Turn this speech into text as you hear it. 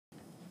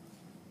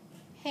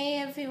Hey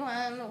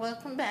everyone,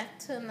 welcome back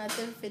to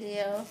another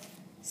video.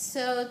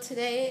 So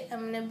today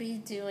I'm going to be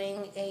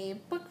doing a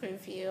book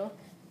review,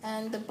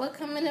 and the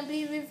book I'm going to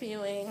be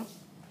reviewing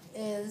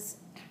is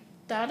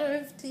Daughter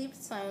of Deep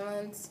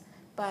Silence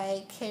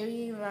by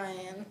Carrie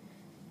Ryan.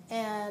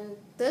 And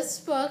this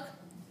book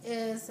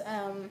is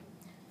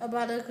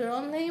about a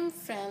girl named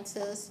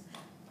Frances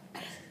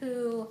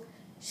who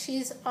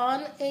she's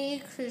on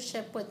a cruise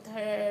ship with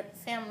her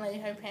family,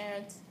 her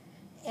parents,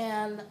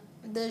 and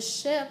the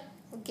ship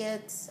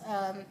gets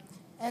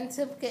ends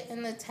up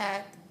getting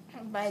attacked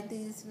by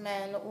these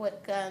men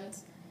with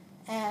guns,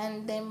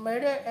 and they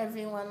murder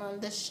everyone on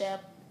the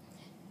ship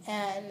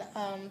and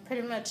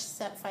pretty much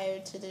set fire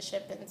to the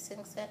ship and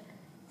sinks it.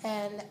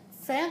 And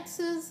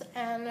Frances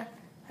and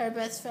her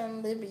best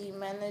friend Libby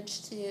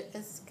manage to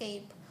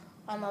escape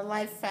on a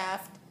life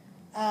raft,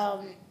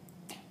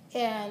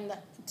 and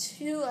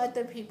two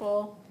other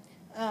people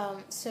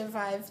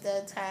survived the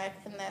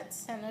attack, and that's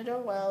Senator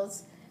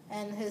Wells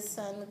and his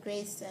son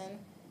Grayson.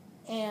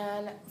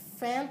 And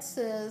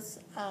Frances,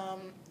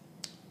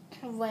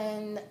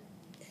 when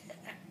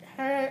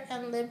her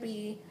and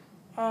Libby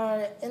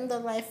are in the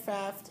life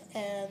raft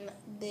and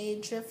they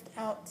drift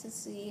out to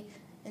sea,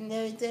 and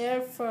they're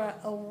there for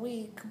a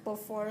week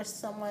before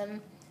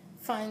someone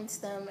finds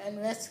them and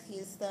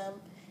rescues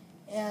them.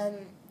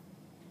 And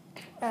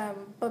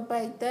but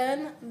by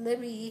then,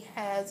 Libby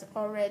has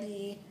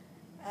already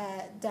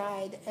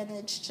died, and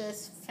it's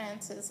just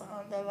Frances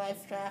on the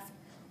life raft.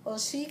 Well,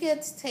 she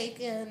gets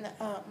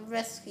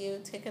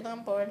rescued, taken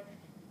on board,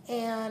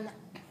 and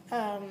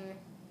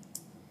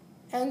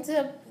ends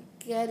up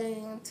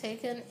getting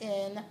taken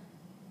in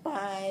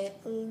by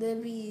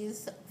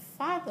Libby's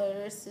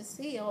father,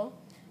 Cecile.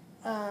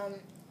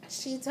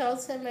 She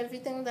tells him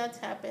everything that's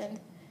happened,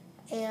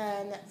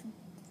 and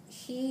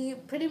he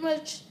pretty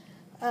much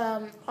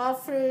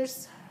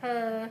offers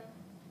to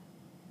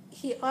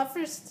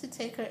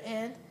take her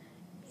in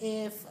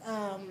if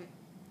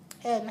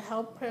and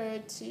help her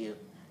to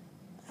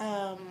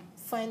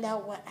find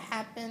out what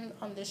happened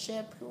on the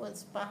ship, who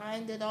was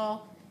behind it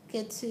all,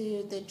 get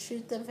to the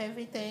truth of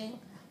everything.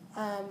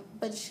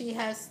 But she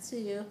has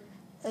to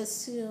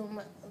assume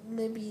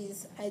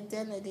Libby's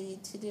identity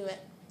to do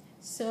it.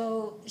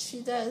 So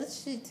she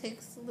does. She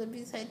takes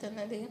Libby's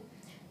identity.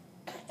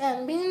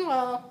 And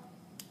meanwhile,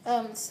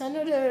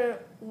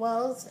 Senator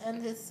Wells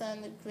and his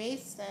son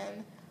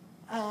Grayson,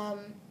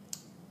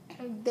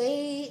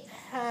 they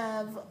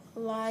have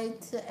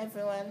lied to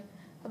everyone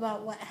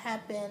about what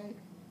happened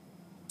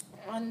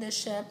on the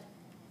ship,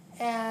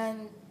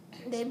 and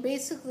they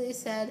basically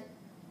said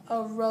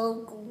a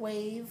rogue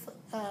wave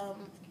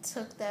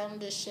took down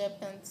the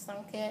ship and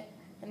sunk it,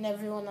 and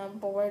everyone on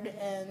board,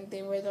 and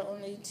they were the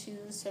only two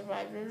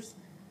survivors.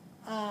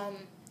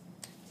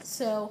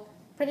 So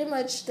pretty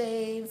much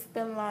they've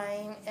been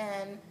lying,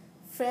 and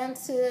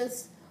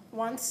Frances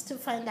wants to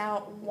find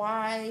out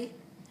why.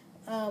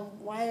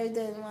 Why are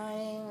they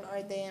lying?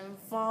 Are they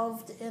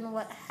involved in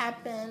what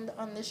happened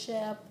on the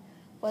ship?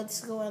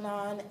 What's going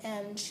on?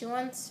 And she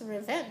wants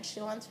revenge. She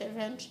wants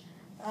revenge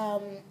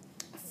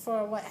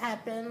for what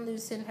happened,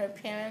 losing her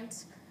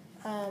parents,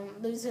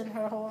 losing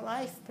her whole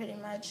life pretty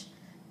much.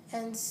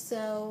 And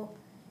so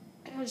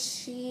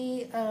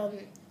she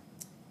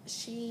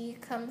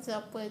comes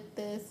up with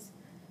this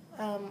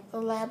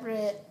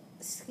elaborate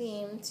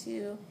scheme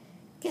to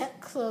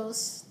get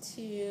close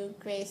to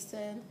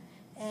Grayson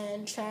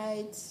and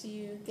try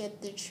to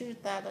get the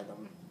truth out of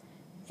them.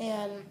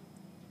 And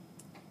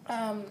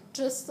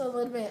just a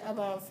little bit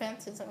about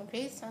Frances and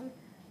Grayson.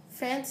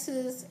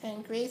 Frances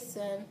and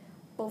Grayson,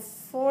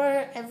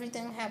 before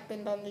everything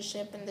happened on the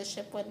ship and the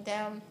ship went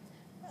down,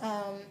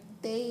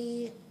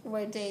 they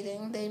were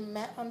dating. They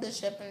met on the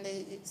ship and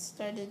they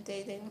started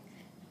dating.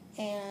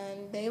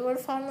 And they were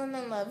falling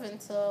in love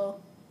until,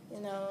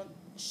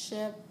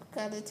 ship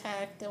got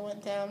attacked and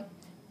went down.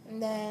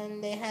 And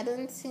then they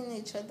hadn't seen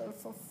each other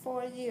for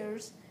 4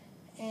 years.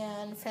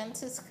 And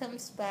Frances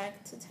comes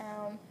back to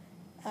town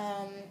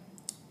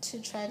to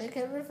try to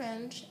get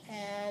revenge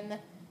and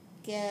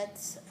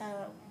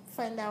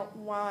find out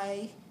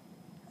why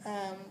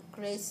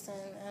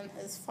Grayson and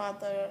his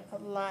father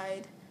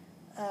lied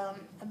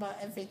about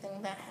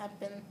everything that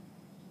happened.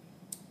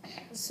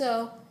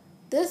 So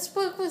this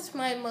book was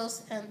my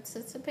most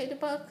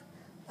anticipated book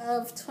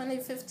of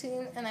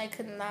 2015, and I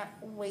could not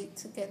wait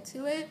to get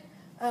to it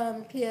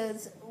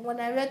because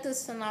when I read the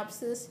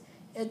synopsis,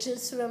 it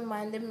just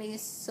reminded me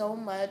so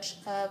much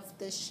of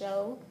the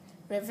show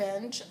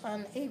Revenge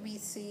on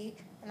ABC,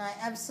 and I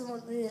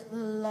absolutely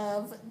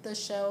love the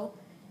show.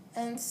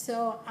 And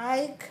so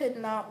I could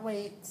not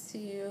wait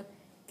to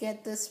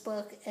get this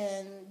book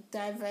and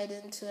dive right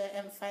into it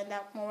and find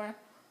out more.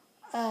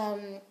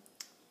 The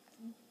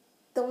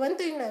one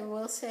thing I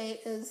will say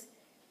is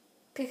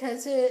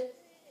because it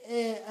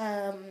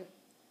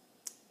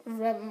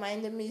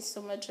reminded me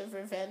so much of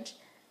Revenge,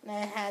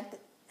 and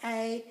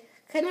I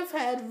kind of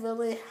had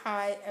really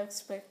high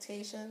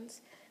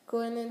expectations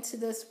going into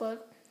this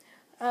book,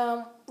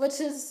 which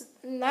is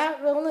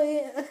not really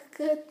a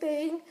good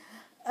thing.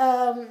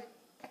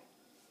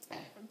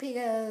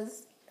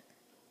 because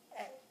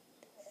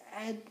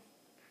I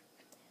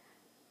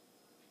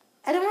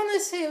I don't want to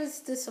say I was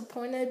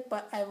disappointed,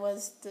 but I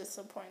was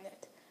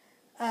disappointed.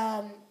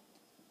 Um,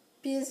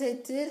 because I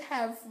did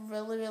have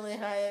really, really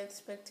high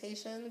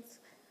expectations.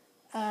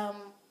 Um,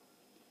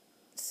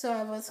 so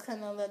I was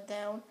kind of let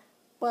down.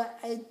 But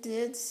I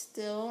did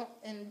still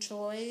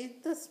enjoy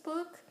this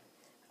book.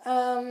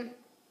 Um,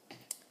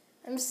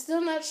 I'm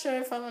still not sure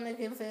if I want to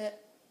give it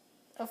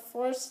a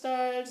 4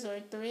 stars or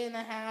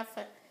 3.5.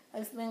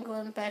 I've been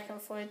going back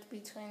and forth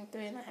between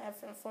 3.5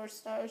 and 4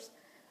 stars.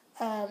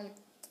 Um,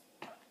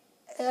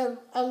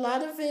 a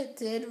lot of it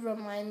did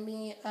remind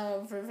me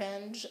of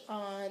Revenge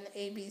on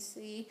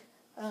ABC,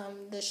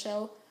 the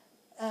show.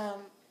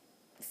 Um,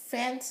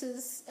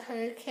 Frances,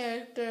 her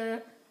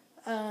character,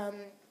 um,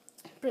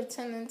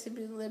 pretending to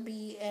be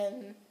Libby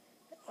and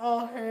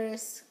all her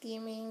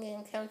scheming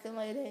and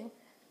calculating,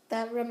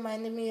 that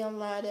reminded me a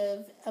lot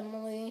of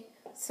Emily.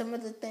 Some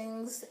of the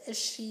things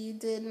she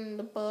did in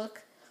the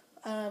book,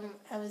 I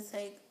was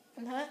like,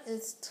 that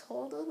is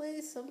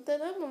totally something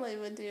Emily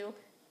would do.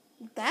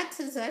 That's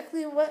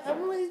exactly what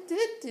Emily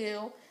did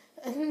do.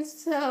 And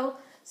so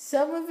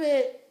some of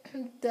it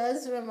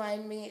does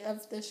remind me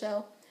of the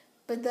show.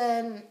 But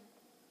then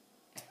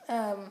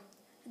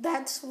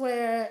that's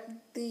where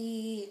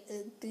the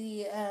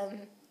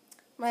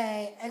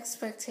my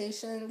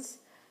expectations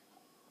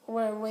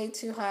were way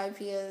too high,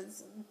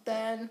 because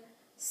then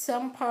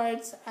some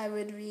parts I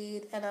would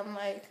read and I'm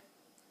like,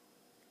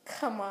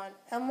 come on,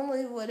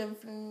 Emily would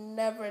have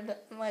never done,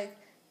 like,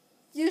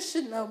 you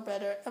should know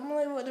better.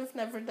 Emily would have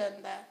never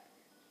done that.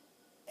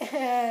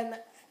 And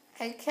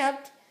I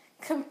kept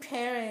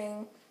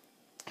comparing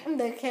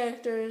the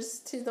characters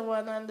to the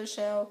one on the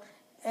show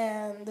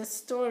and the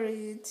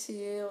story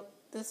to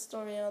the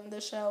story on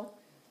the show,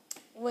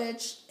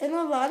 which in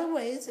a lot of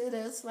ways it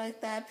is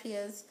like that,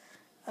 because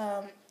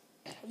um,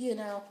 you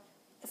know,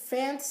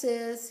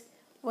 Frances,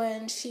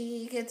 when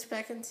she gets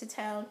back into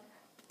town,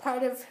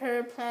 part of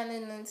her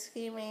planning and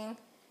scheming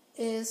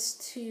is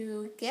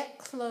to get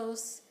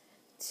close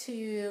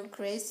to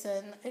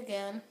Grayson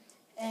again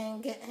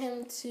and get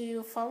him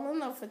to fall in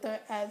love with her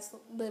as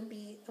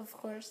Libby, of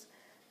course,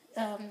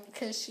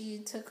 because she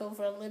took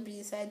over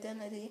Libby's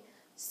identity.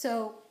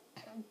 So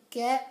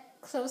get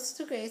close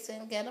to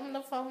Grayson, get him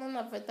to fall in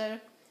love with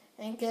her,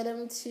 and get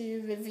him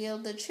to reveal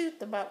the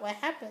truth about what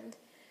happened.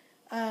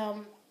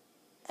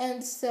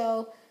 And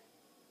so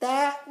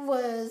that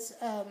was,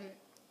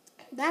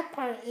 that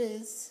part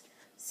is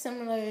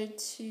similar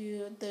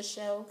to the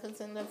show, because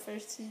in the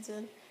first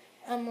season,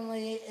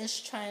 Emily is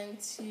trying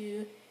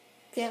to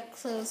get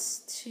close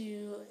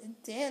to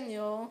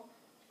Daniel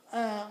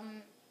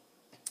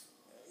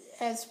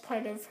as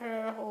part of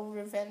her whole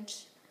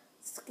revenge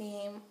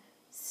scheme.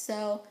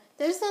 So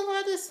there's a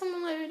lot of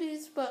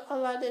similarities, but a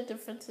lot of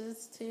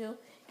differences too.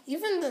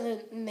 Even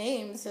the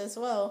names as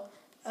well.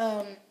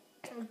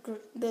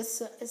 The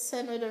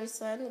senator's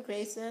son,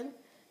 Grayson,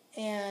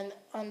 and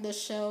on the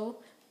show,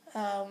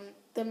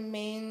 the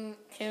main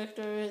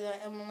character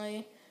that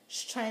Emily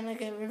is trying to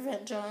get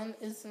revenge on,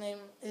 his name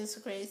is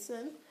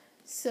Grayson.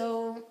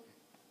 So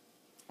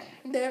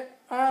there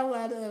are a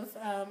lot of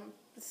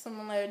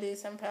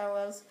similarities and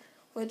parallels,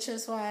 which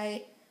is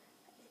why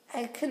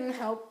I couldn't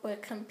help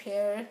but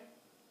compare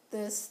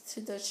this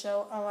to the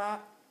show a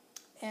lot.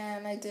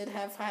 And I did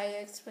have high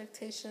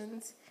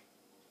expectations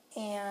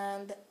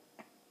and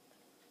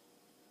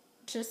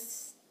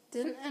just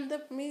didn't end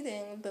up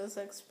meeting those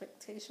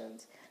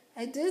expectations.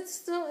 I did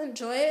still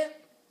enjoy it.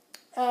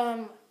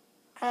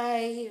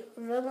 I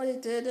really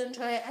did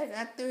enjoy it. I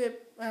got through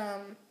it.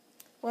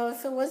 Well,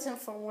 if it wasn't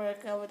for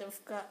work, I would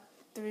have got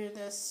through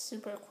this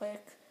super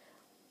quick.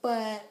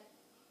 But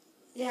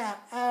yeah,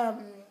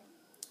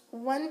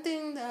 one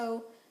thing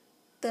though,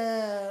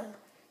 the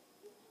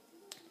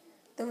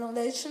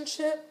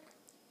relationship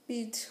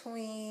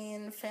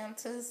between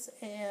Frances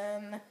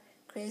and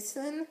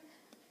Grayson,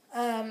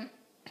 I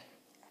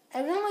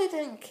really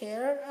didn't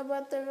care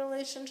about their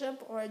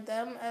relationship or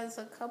them as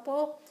a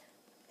couple.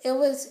 It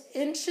was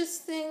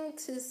interesting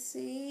to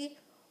see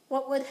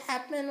what would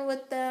happen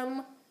with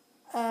them,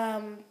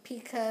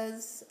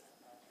 because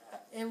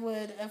it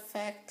would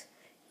affect,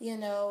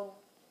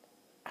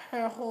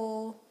 her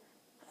whole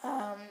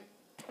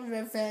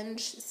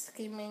revenge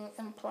scheming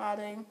and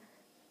plotting.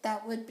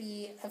 That would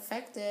be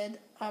affected,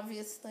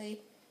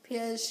 obviously,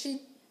 because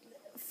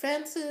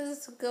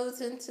Frances goes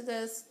into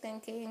this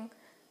thinking,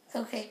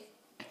 okay,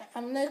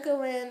 I'm going to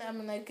go in,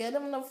 I'm going to get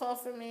him to fall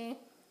for me,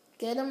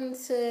 get him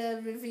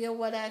to reveal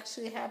what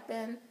actually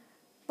happened,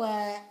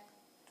 but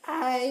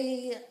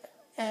I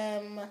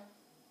am,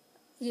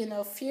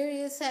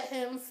 furious at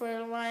him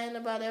for lying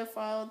about it for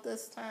all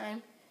this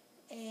time,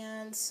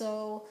 and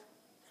so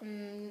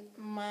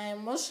my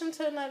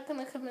emotions are not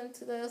going to come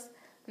into this.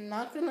 I'm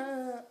not going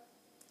to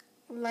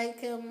like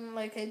him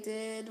like I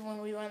did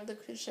when we went on the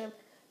cruise ship.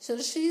 So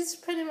she's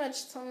pretty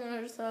much telling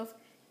herself,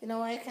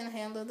 I can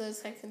handle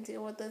this, I can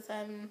deal with this,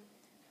 I'm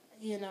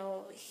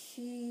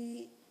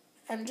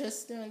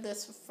just doing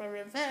this for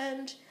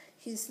revenge.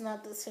 he's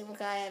not the same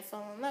guy I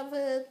fell in love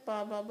with,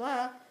 blah, blah,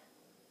 blah.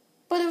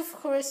 But of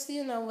course,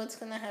 you know what's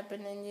going to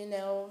happen, and you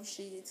know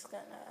she's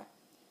going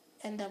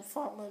to end up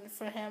falling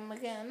for him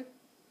again.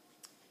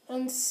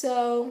 And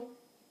so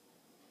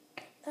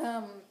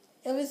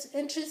it was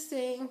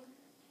interesting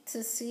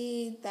to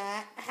see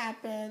that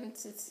happen,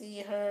 to see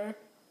her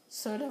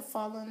sort of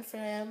falling for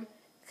him,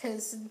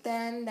 because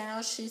then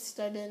now she's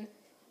starting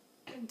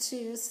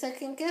to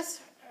second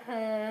guess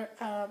her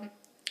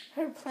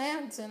her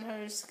plans and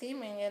her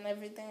scheming and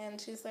everything, and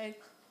she's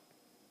like,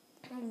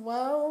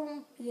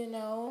 well, you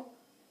know,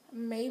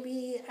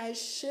 maybe I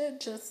should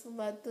just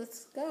let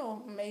this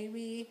go.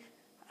 Maybe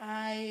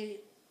I,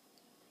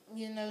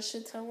 you know,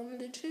 should tell him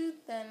the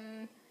truth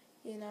and,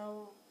 you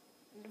know,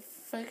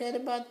 forget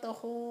about the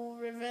whole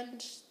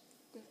revenge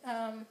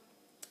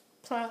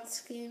plot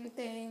scheme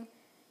thing.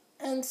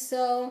 And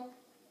so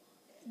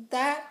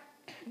that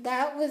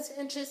was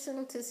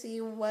interesting to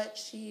see what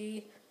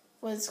she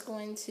was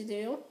going to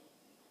do.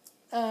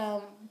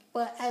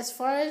 But as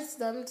far as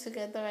them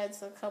together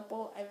as a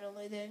couple, I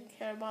really didn't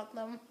care about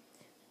them.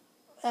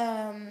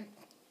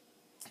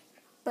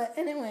 But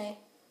anyway,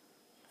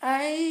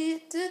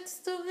 I did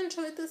still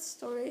enjoy this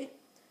story.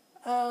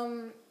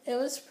 It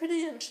was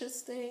pretty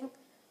interesting.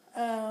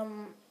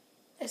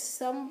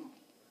 Some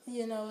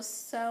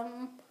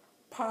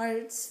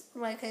parts,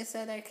 like I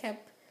said, I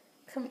kept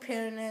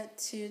comparing it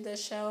to the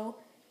show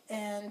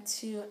and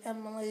to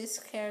Emily's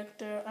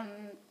character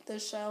on the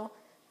show.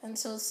 And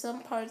so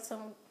some parts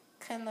I'm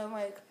kind of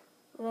like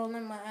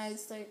rolling my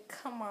eyes like,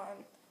 come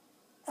on.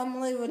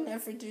 Emily would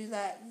never do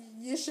that.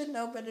 You should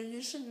know better.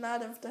 You should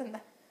not have done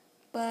that.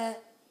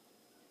 But,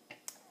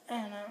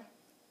 I don't know.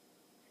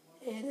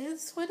 It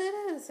is what it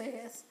is, I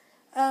guess.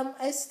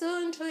 I still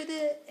enjoyed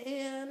it,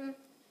 and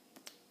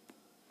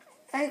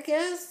I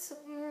guess,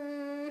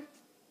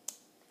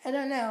 I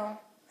don't know.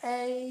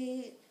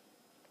 I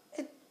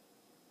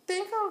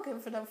think I'll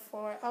give it a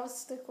 4. I'll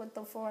stick with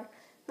the 4.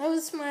 That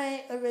was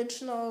my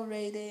original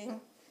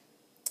rating.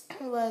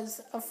 It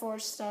was a 4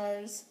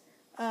 stars.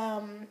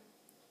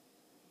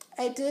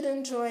 I did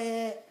enjoy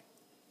it.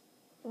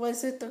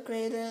 Was it the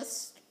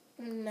greatest?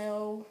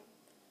 No.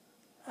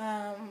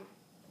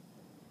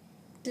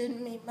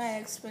 Didn't meet my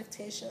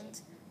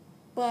expectations.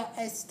 But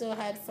I still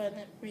had fun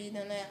reading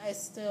it. I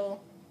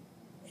still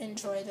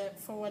enjoyed it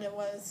for what it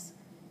was.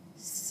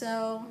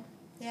 So,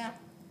 yeah.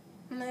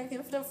 I'm going to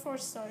give it a 4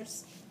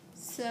 stars.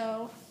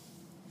 So,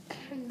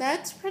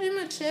 that's pretty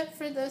much it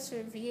for this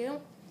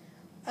review.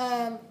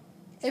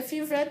 If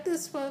you've read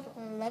this book,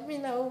 let me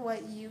know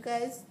what you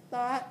guys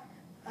thought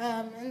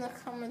in the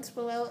comments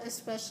below,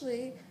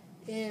 especially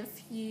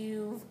if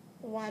you've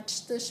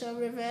watched the show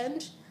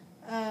Revenge.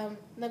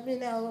 Let me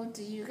know,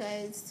 do you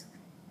guys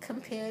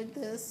compare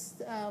this,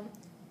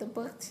 the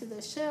book to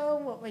the show?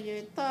 What were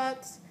your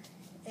thoughts?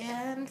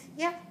 And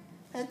yeah,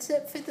 that's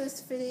it for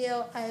this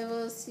video. I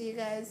will see you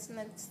guys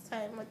next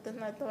time with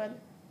another one.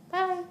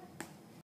 Bye!